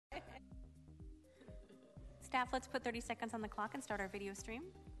staff, let's put 30 seconds on the clock and start our video stream.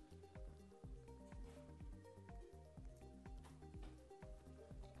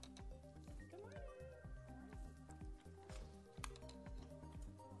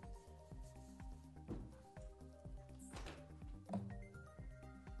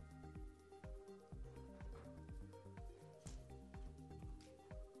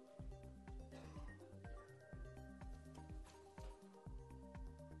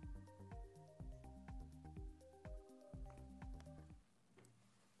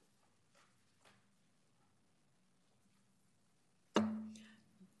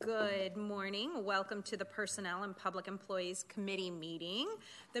 Good morning. Welcome to the Personnel and Public Employees Committee meeting.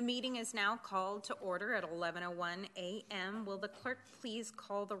 The meeting is now called to order at 11:01 a.m. Will the clerk please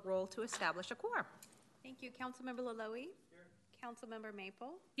call the roll to establish a quorum? Thank you. Councilmember Laloe? Here. Councilmember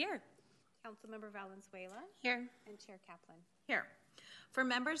Maple? Here. Councilmember Valenzuela? Here. And Chair Kaplan? Here. For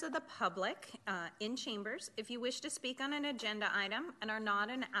members of the public in chambers, if you wish to speak on an agenda item and are not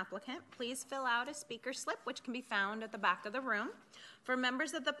an applicant, please fill out a speaker slip, which can be found at the back of the room. For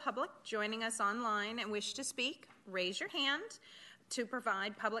members of the public joining us online and wish to speak, raise your hand to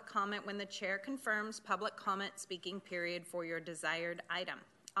provide public comment when the chair confirms public comment speaking period for your desired item.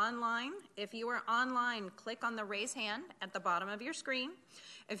 Online, if you are online, click on the raise hand at the bottom of your screen.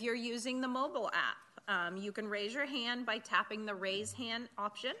 If you're using the mobile app, you can raise your hand by tapping the raise hand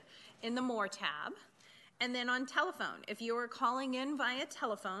option in the More tab. And then on telephone, if you are calling in via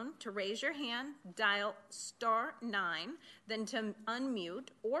telephone, to raise your hand, dial *9, then to unmute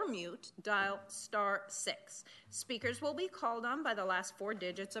or mute, dial *6. Speakers will be called on by the last 4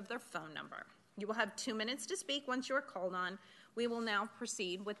 digits of their phone number. You will have 2 minutes to speak once you are called on. We will now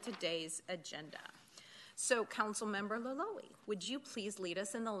proceed with today's agenda. So, Councilmember Laloe, would you please lead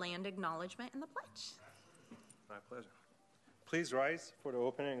us in the land acknowledgement and the pledge? My pleasure. Please rise for the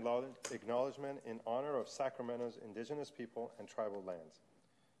opening acknowledgement in honor of Sacramento's indigenous people and tribal lands.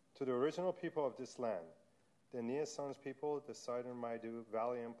 To the original people of this land, the Niasans people, the Southern Maidu,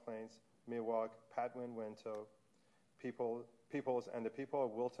 Valley and Plains, Miwok, Patwin, Wento peoples, and the people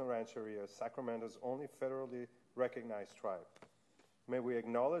of Wilton Rancheria, Sacramento's only federally recognized tribe. May we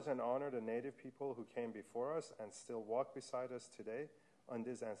acknowledge and honor the Native people who came before us and still walk beside us today on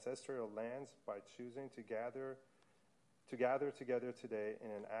these ancestral lands by choosing to gather together today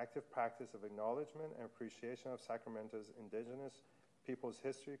in an active practice of acknowledgement and appreciation of Sacramento's indigenous people's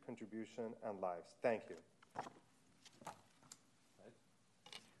history, contribution, and lives. Thank you.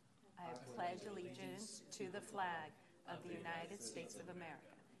 I pledge allegiance to the flag of the United States of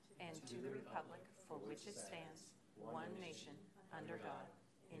America and to the republic for which it stands, one nation, under God,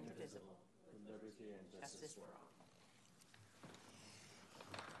 indivisible, with liberty and justice for all.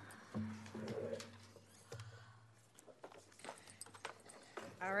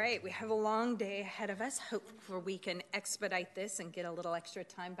 All right, we have a long day ahead of us. Hopefully we can expedite this and get a little extra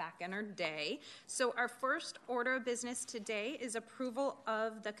time back in our day. So our first order of business today is approval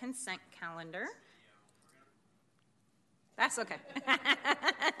of the consent calendar. That's okay.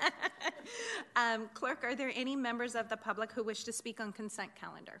 Clerk, are there any members of the public who wish to speak on consent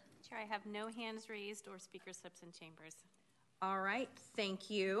calendar? Chair, I have no hands raised or speaker slips in chambers. All right, thank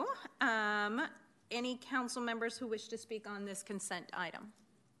you. Any council members who wish to speak on this consent item?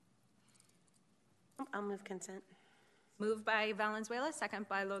 I'll move consent. Moved by Valenzuela, second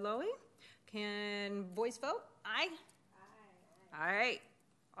by Laloe. Can voice vote? Aye. Aye. All right.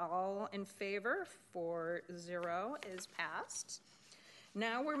 All in favor, 4-0 is passed.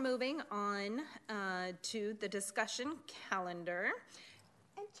 Now we're moving on to the discussion calendar.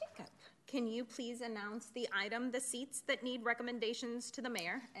 And Jacob, can you please announce the item, the seats that need recommendations to the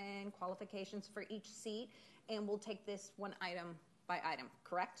mayor and qualifications for each seat? And we'll take this one item by item,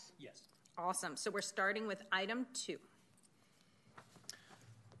 correct? Yes. Awesome. So we're starting with item 2.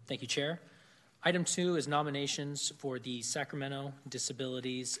 Thank you, Chair. Item 2 is nominations for the Sacramento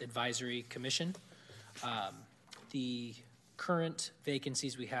Disabilities Advisory Commission. The current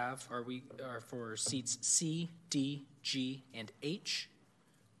vacancies we have are for seats C, D, G, and H.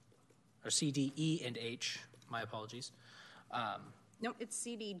 Or C, D, E, and H. My apologies. No, it's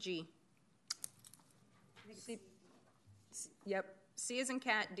C, D, G. Yep. C is in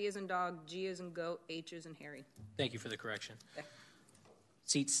cat, D is in dog, G is in goat, H is in Harry. Thank you for the correction. Okay.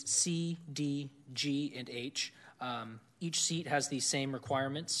 Seats C, D, G, and H. Each seat has the same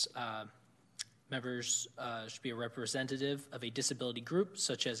requirements. Members should be a representative of a disability group,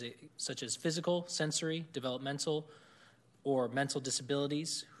 such as physical, sensory, developmental, or mental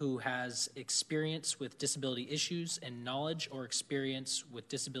disabilities, who has experience with disability issues and knowledge or experience with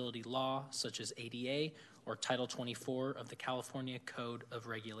disability law, such as ADA or Title 24 of the California Code of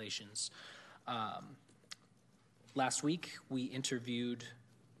Regulations. Last week, we interviewed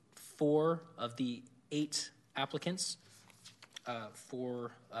 4 of the 8 applicants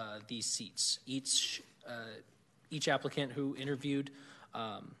for these seats. Each applicant who interviewed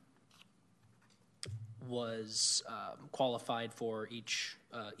was qualified for each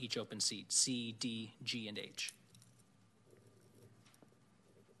open seat, C, D, G, and H.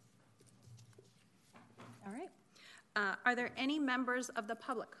 All right. Are there any members of the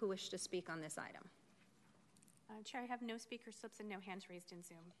public who wish to speak on this item? Chair, I have no speaker slips and no hands raised in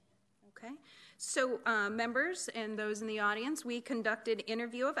Zoom. Okay. So, members and those in the audience, we conducted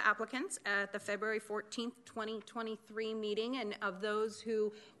interview of applicants at the February 14th, 2023 meeting, and of those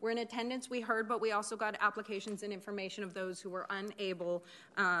who were in attendance, we heard, but we also got applications and information of those who were unable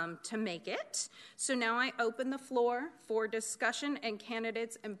to make it. So now I open the floor for discussion and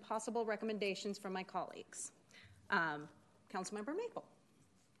candidates and possible recommendations from my colleagues. Councilmember Maple.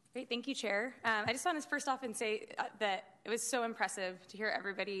 Great, thank you, Chair. I just want to first off and say that it was so impressive to hear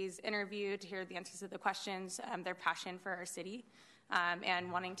everybody's interview, to hear the answers to the questions, their passion for our city,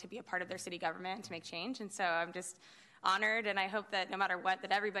 and wanting to be a part of their city government to make change. And so I'm just honored, and I hope that no matter what,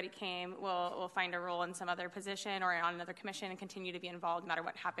 that everybody came will find a role in some other position or on another commission and continue to be involved no matter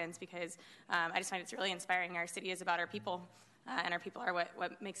what happens, because I just find it's really inspiring. Our city is about our people. And our people are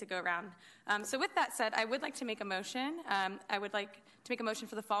what makes it go around. So with that said, I would like to make a motion. I would like to make a motion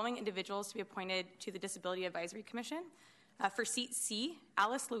for the following individuals to be appointed to the Disability Advisory Commission. For seat C,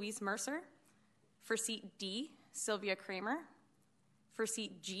 Alice Louise Mercer. For seat D, Sylvia Kramer. For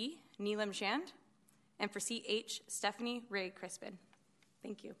seat G, Neelam Chand. And for seat H, Stephanie Ray Crispin.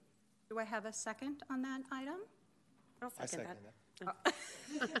 Thank you. Do I have a second on that item? I'll second that.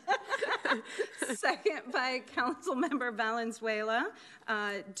 Second by Councilmember Valenzuela.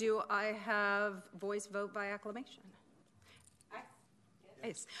 Do I have voice vote by acclamation?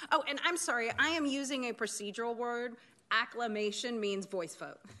 Yes. Oh, and I'm sorry, I am using a procedural word. Acclamation means voice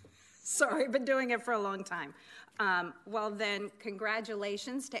vote. Sorry, been doing it for a long time. Well then,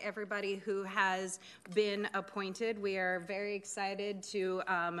 congratulations to everybody who has been appointed. We are very excited to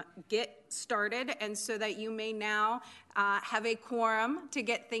get started, and so that you may now have a quorum to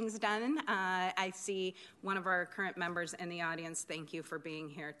get things done. I see one of our current members in the audience. Thank you for being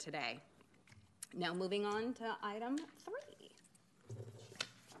here today. Now moving on to item 3.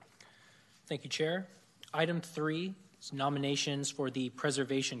 Thank you, Chair. Item 3 is nominations for the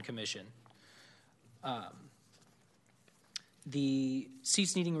Preservation Commission. The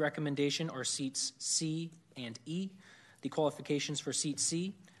seats needing recommendation are seats C and E. The qualifications for seat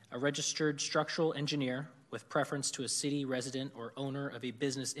C, a registered structural engineer with preference to a city resident or owner of a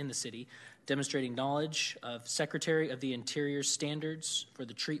business in the city, demonstrating knowledge of Secretary of the Interior standards for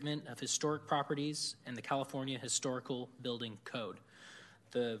the treatment of historic properties and the California Historical Building Code.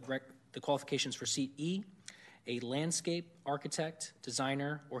 The qualifications for seat E, a landscape architect,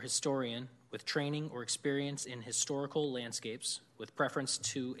 designer, or historian with training or experience in historical landscapes, with preference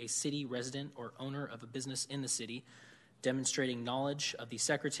to a city resident or owner of a business in the city, demonstrating knowledge of the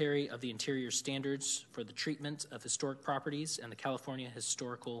Secretary of the Interior standards for the treatment of historic properties and the California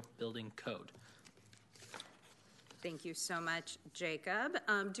Historical Building Code. Thank you so much, Jacob.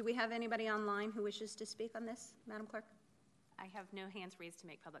 Do we have anybody online who wishes to speak on this, Madam Clerk? I have no hands raised to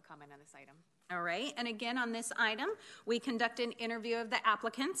make public comment on this item. All right, and again on this item, we conducted an interview of the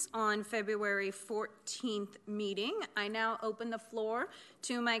applicants on February 14th meeting. I now open the floor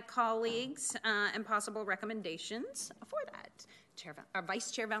to my colleagues and possible recommendations for that.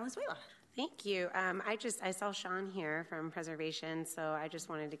 Vice Chair Valenzuela. Thank you. I saw Sean here from Preservation, so I just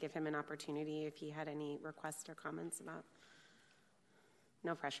wanted to give him an opportunity if he had any requests or comments about.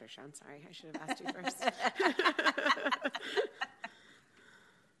 No pressure, Sean. Sorry, I should have asked you first.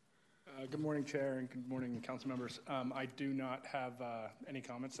 Good morning, Chair, and good morning, Council members. I do not have any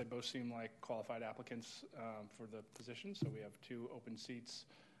comments. They both seem like qualified applicants for the position, so we have 2 open seats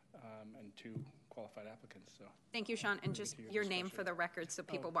and 2 qualified applicants. So, thank you, Sean, and just your name for the record so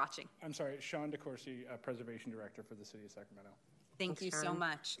people watching. I'm sorry, Sean DeCourcy, Preservation Director for the City of Sacramento. Thanks, you so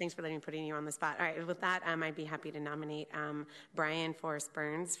much. Thanks for putting you on the spot. All right, with that, I'd be happy to nominate Brian Forrest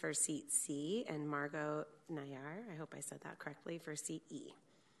Burns for seat C and Margot Nayar, I hope I said that correctly, for seat E.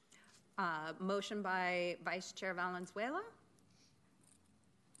 Motion by Vice Chair Valenzuela.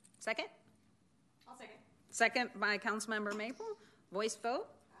 Second? I'll second. Second by Councilmember Maple. Voice vote.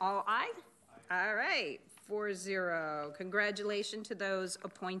 All aye? All right. 4-0. Congratulations to those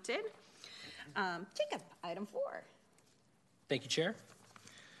appointed. Jacob, item 4. Thank you, Chair.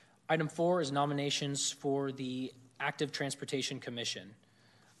 Item 4 is nominations for the Active Transportation Commission.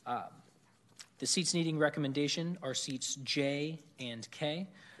 The seats needing recommendation are seats J and K.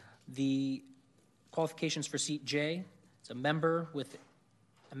 The Qualifications for seat J. It's a member with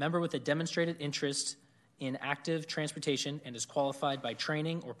a demonstrated interest in active transportation and is qualified by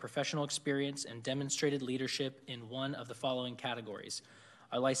training or professional experience and demonstrated leadership in one of the following categories: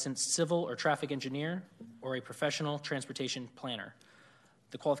 a licensed civil or traffic engineer or a professional transportation planner.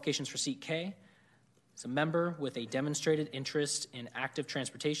 The qualifications for seat K is a member with a demonstrated interest in active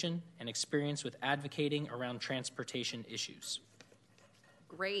transportation and experience with advocating around transportation issues.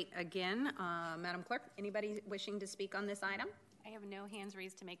 Great. Again, Madam Clerk, anybody wishing to speak on this item? I have no hands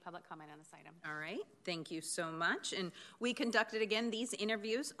raised to make public comment on this item. All right, thank you so much. And we conducted, again, these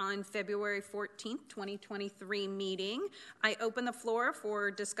interviews on February 14th, 2023 meeting. I open the floor for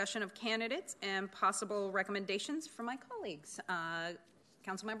discussion of candidates and possible recommendations from my colleagues.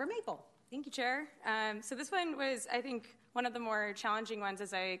 Councilmember Maple. Thank you, Chair. So this one was, I think, one of the more challenging ones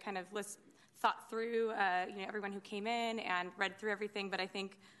as I kind of thought through, everyone who came in and read through everything. But I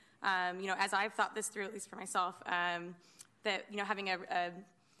think, as I've thought this through, at least for myself, that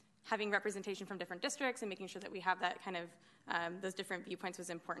having representation from different districts and making sure that we have that kind of those different viewpoints was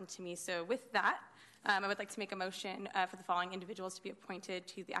important to me. So with that, I would like to make a motion for the following individuals to be appointed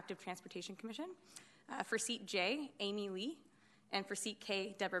to the Active Transportation Commission. For seat J, Amy Lee, and for seat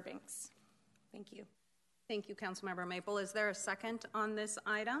K, Deborah Banks. Thank you. Thank you, Councilmember Maple. Is there a second on this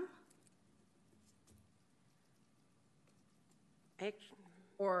item?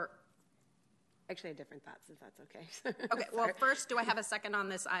 Actually, I have different thoughts, if that's okay. Okay, well, first, do I have a second on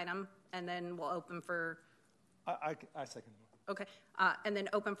this item? And then we'll open for... I second. Okay, and then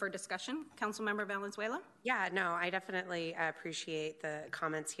open for discussion. Councilmember Valenzuela? Yeah, no, I definitely appreciate the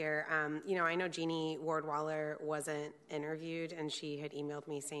comments here. I know Jeannie Ward-Waller wasn't interviewed, and she had emailed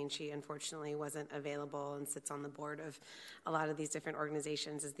me saying she unfortunately wasn't available and sits on the board of a lot of these different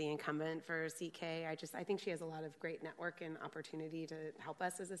organizations as the incumbent for CK. I think she has a lot of great network and opportunity to help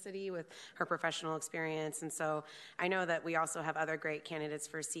us as a city with her professional experience. And so I know that we also have other great candidates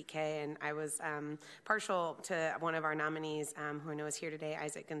for CK, and I was partial to one of our nominees who I know is here today,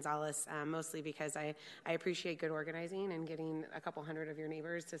 Isaac Gonzalez, mostly because I appreciate good organizing, and getting a couple hundred of your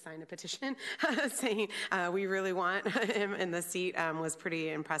neighbors to sign a petition saying we really want him in the seat was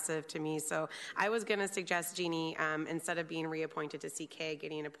pretty impressive to me. So I was going to suggest Jeannie, instead of being reappointed to CK,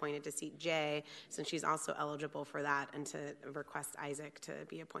 getting appointed to seat J, since she's also eligible for that, and to request Isaac to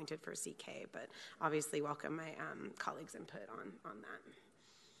be appointed for CK. But obviously welcome my colleagues' input on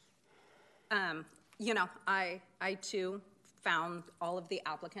that. I too found all of the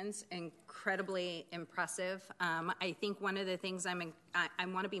applicants incredibly impressive. I think one of the things I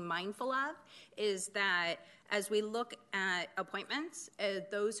want to be mindful of is that as we look at appointments,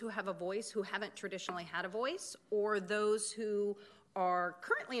 those who have a voice who haven't traditionally had a voice, or those who are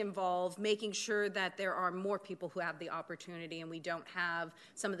currently involved, making sure that there are more people who have the opportunity and we don't have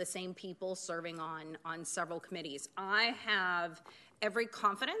some of the same people serving on several committees. I have every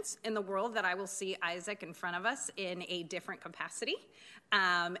confidence in the world that I will see Isaac in front of us in a different capacity.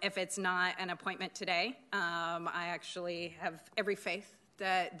 If it's not an appointment today, I actually have every faith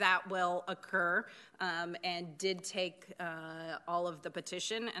that will occur, and did take all of the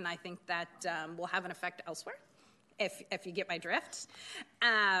petition, and I think that will have an effect elsewhere, if you get my drift.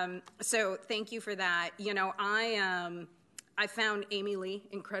 So thank you for that. I found Amy Lee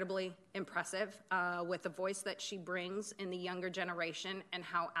incredibly impressive with the voice that she brings in the younger generation and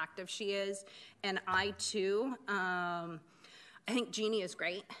how active she is. And I too, I think Jeannie is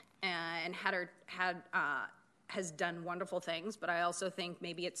great and has done wonderful things, but I also think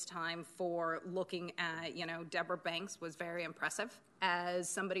maybe it's time for looking at, Deborah Banks was very impressive as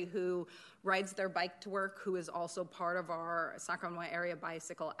somebody who rides their bike to work, who is also part of our Sacramento area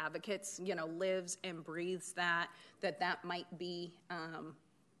bicycle advocates, lives and breathes that might be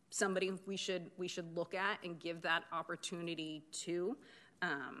somebody we should look at and give that opportunity to.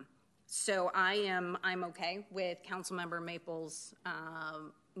 So I'm okay with Councilmember Maple's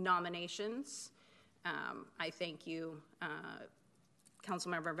nominations. I thank you,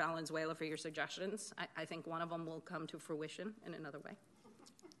 Councilmember Valenzuela, for your suggestions. I think one of them will come to fruition in another way.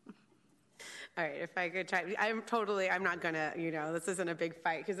 All right, if I could try, I'm not gonna, this isn't a big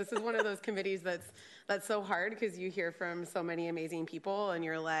fight, because this is one of those committees that's so hard, because you hear from so many amazing people, and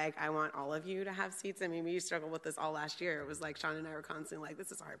you're like, I want all of you to have seats. I mean, we struggled with this all last year. It was like Sean and I were constantly like,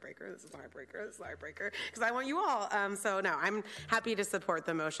 this is a heartbreaker, this is a heartbreaker, this is a heartbreaker, because I want you all. So no, I'm happy to support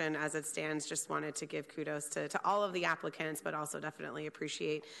the motion as it stands. Just wanted to give kudos to all of the applicants, but also definitely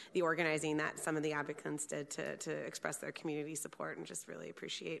appreciate the organizing that some of the applicants did to express their community support, and just really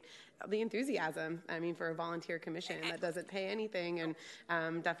appreciate the enthusiasm, for a volunteer commission that doesn't pay anything, and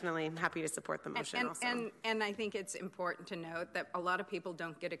definitely happy to support the motion also. And I think it's important to note that a lot of people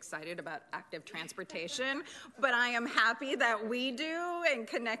don't get excited about active transportation, but I am happy that we do, and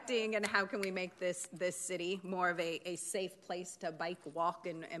connecting and how can we make this city more of a safe place to bike, walk,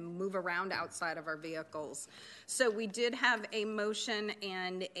 and move around outside of our vehicles. So we did have a motion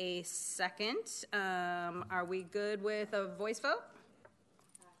and a second. Are we good with a voice vote?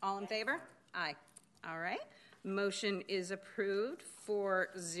 All in favor? Aye. All right. Motion is approved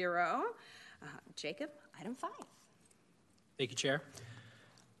 4-0. Jacob, item 5. Thank you, Chair.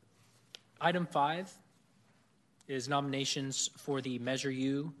 Item 5 is nominations for the Measure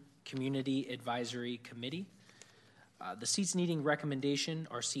U Community Advisory Committee. The seats needing recommendation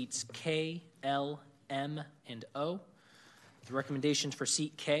are seats K, L, M, and O. The recommendations for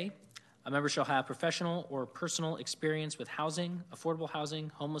seat K: a member shall have professional or personal experience with housing, affordable housing,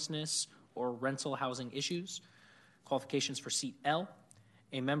 homelessness, or rental housing issues. Qualifications for seat L: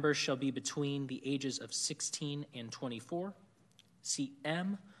 a member shall be between the ages of 16 and 24. Seat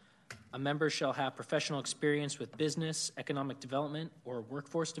M: a member shall have professional experience with business, economic development, or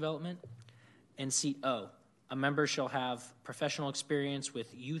workforce development. And seat O: a member shall have professional experience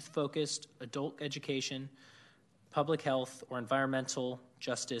with youth-focused adult education, public health, or environmental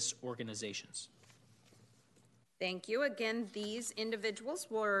justice organizations. Thank you. Again, these individuals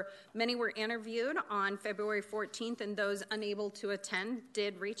many were interviewed on February 14th, and those unable to attend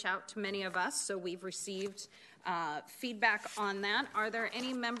did reach out to many of us, so we've received feedback on that. Are there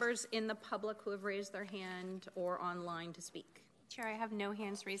any members in the public who have raised their hand or online to speak? Chair, I have no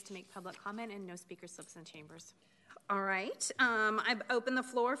hands raised to make public comment and no speaker slips in chambers. All right. I've opened the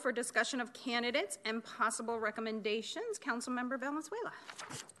floor for discussion of candidates and possible recommendations. Councilmember Valenzuela.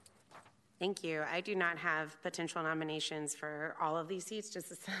 Thank you. I do not have potential nominations for all of these seats, just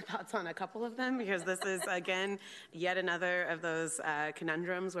thoughts on a couple of them, because this is, again, yet another of those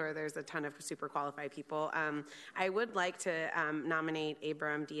conundrums where there's a ton of super qualified people. I would like to nominate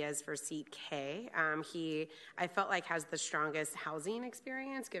Abram Diaz for seat K. I felt like has the strongest housing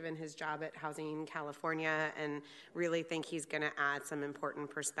experience given his job at Housing California, and really think he's going to add some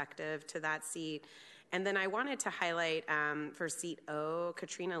important perspective to that seat. And then I wanted to highlight for seat O,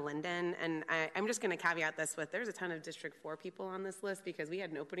 Katrina Linden. And I'm just going to caveat this with there's a ton of District 4 people on this list because we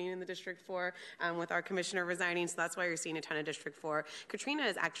had an opening in the District 4 with our commissioner resigning. So that's why you're seeing a ton of District 4. Katrina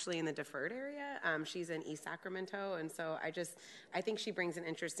is actually in the deferred area. She's in East Sacramento. And so I think she brings an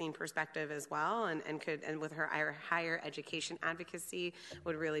interesting perspective as well, and with her higher education advocacy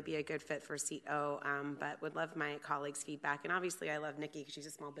would really be a good fit for seat O. But would love my colleagues' feedback. And obviously I love Nikki because she's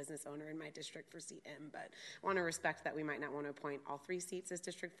a small business owner in my district for seat M. But I want to respect that we might not want to appoint all 3 seats as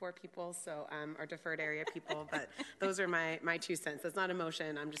District 4 people, so our deferred area people, but those are my 2 cents. That's not a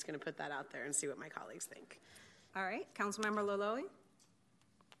motion. I'm just going to put that out there and see what my colleagues think. All right. Councilmember Loloe.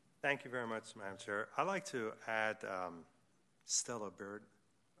 Thank you very much, Madam Chair. I'd like to add Stella Bird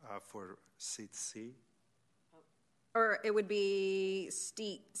for seat C. Or it would be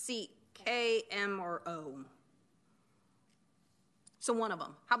seat K, M, or O. So one of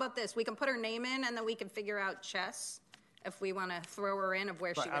them. How about this? We can put her name in, and then we can figure out chess if we want to throw her in of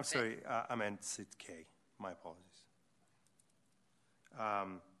where she would fit. I'm sorry, I meant seat K. My apologies.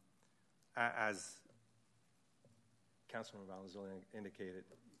 As Councilman Valenzuela indicated,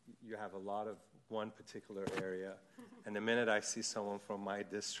 you have a lot of one particular area, and the minute I see someone from my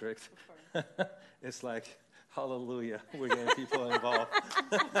district, it's like, hallelujah, we're getting people involved.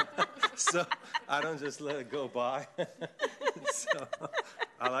 So I don't just let it go by. So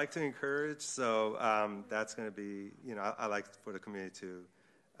I like to encourage, so that's going to be, I like for the community to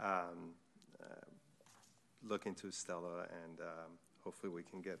look into Stella, and hopefully we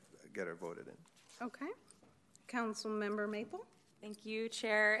can get her voted in. Okay. Councilmember Maple. Thank you,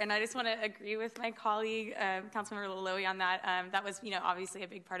 Chair. And I just want to agree with my colleague, Councilmember Loloe, on that. That was, obviously a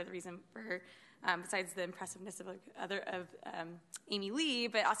big part of the reason for, besides the impressiveness of Amy Lee,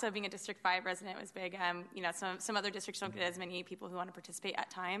 but also being a District 5 resident was big. Some other districts don't get as many people who want to participate at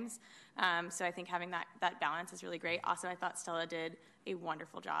times. So I think having that balance is really great. Also, I thought Stella did a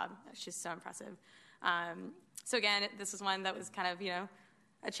wonderful job. She's so impressive. So again, this was one that was kind of,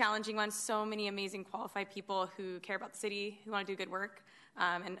 a challenging one. So many amazing qualified people who care about the city, who want to do good work,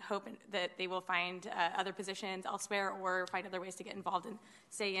 and hope that they will find other positions elsewhere or find other ways to get involved and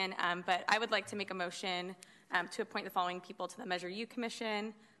stay in. But I would like to make a motion to appoint the following people to the Measure U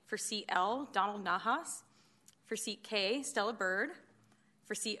Commission. For seat L, Donald Nahas. For seat K, Stella Bird.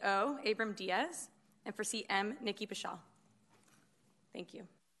 For seat O, Abram Diaz. And for seat M, Nikki Bichelle. Thank you.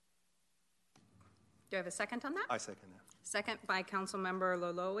 Do I have a second on that? I second that. Second by Councilmember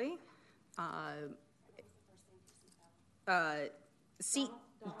Loloe. Seat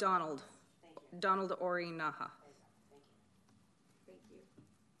Donald. Donald Ori Naha.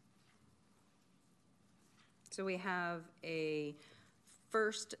 So we have a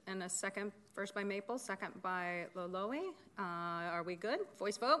first and a second. First by Maple, second by Loloe. Are we good?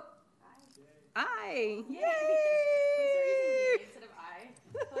 Voice vote? Aye. Yay! Instead of I.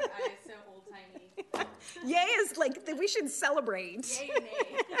 I feel like I is so old-timey. Yay is like, we should celebrate. Yay and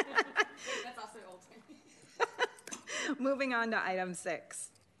nay. That's also old-timey. Moving on to item 6.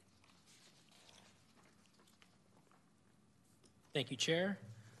 Thank you, Chair.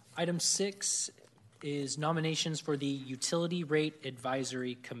 Item 6 is nominations for the Utility Rate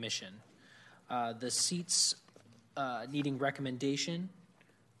Advisory Commission. The seats needing recommendation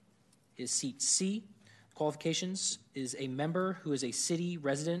is seat C. Qualifications is a member who is a city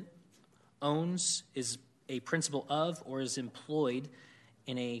resident, owns, is a principal of, or is employed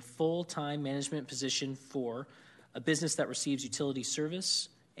in a full-time management position for a business that receives utility service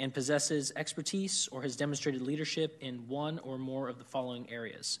and possesses expertise or has demonstrated leadership in one or more of the following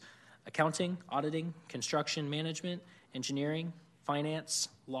areas: accounting, auditing, construction management, engineering, finance,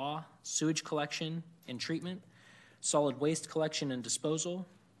 law, sewage collection and treatment, solid waste collection and disposal,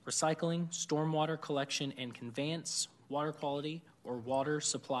 recycling, stormwater collection and conveyance, water quality, or water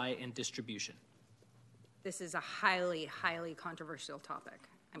supply and distribution. This is a highly, highly controversial topic.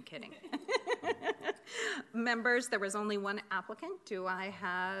 I'm kidding. Members, there was only one applicant. Do I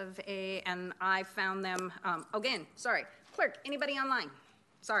have and I found them, again, sorry. Clerk, anybody online?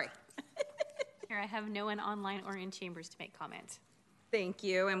 Sorry. Here, I have no one online or in chambers to make comment. Thank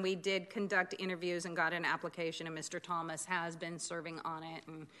you. And we did conduct interviews and got an application, and Mr. Thomas has been serving on it,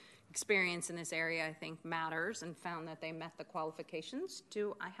 and experience in this area, I think, matters, and found that they met the qualifications.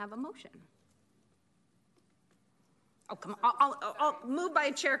 Do I have a motion? Oh, come on. I'll move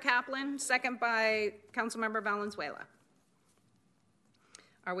by Chair Kaplan, second by Councilmember Valenzuela.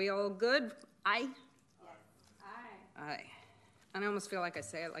 Are we all good? Aye? Yes. Aye. Aye. And I almost feel like I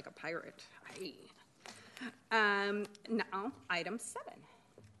say it like a pirate. Aye. Now, item 7.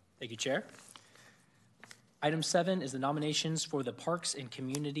 Thank you, Chair. Item 7 is the nominations for the Parks and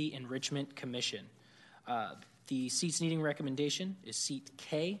Community Enrichment Commission. The seats needing recommendation is seat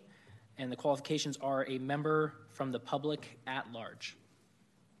K, and the qualifications are a member from the public at large.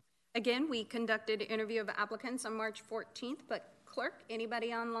 Again, we conducted an interview of applicants on March 14th, but clerk,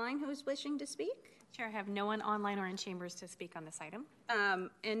 anybody online who's wishing to speak? Chair, I have no one online or in chambers to speak on this item.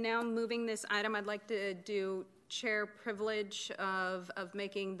 And now moving this item, I'd like to do chair privilege of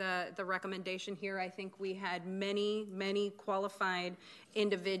making the recommendation here. I think we had many qualified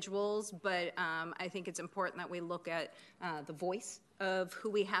individuals, but I think it's important that we look at the voice of who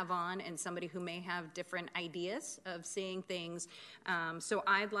we have on and somebody who may have different ideas of seeing things. So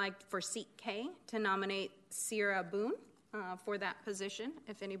I'd like for seat K to nominate Sierra Boone for that position.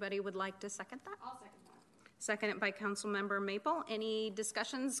 If anybody would like to second that. I'll second that. Seconded by Councilmember Maple. Any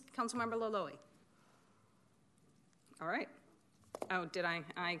discussions? Councilmember Loloe. All right. Oh, did I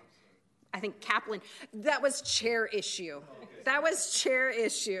think Kaplan, that was chair issue. Okay. That was chair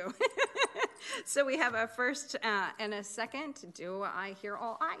issue. So we have a first and a second. Do I hear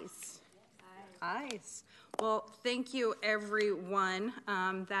all ayes? Ayes. Well, thank you, everyone.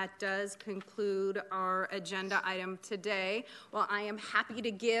 That does conclude our agenda item today. Well, I am happy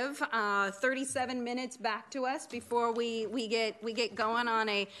to give 37 minutes back to us before we get going on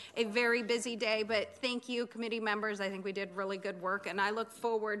a very busy day. But thank you, committee members. I think we did really good work, and I look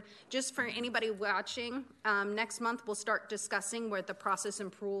forward, just for anybody watching, next month we'll start discussing what the process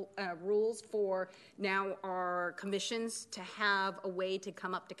and rules for now our commissions to have a way to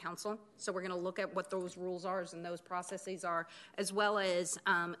come up to council. So we're going to look at what those rules are and those processes are, as well as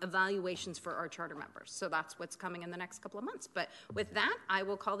evaluations for our charter members. So that's what's coming in the next couple of months. But with that, I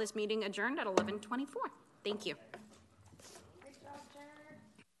will call this meeting adjourned at 11:24. Thank you.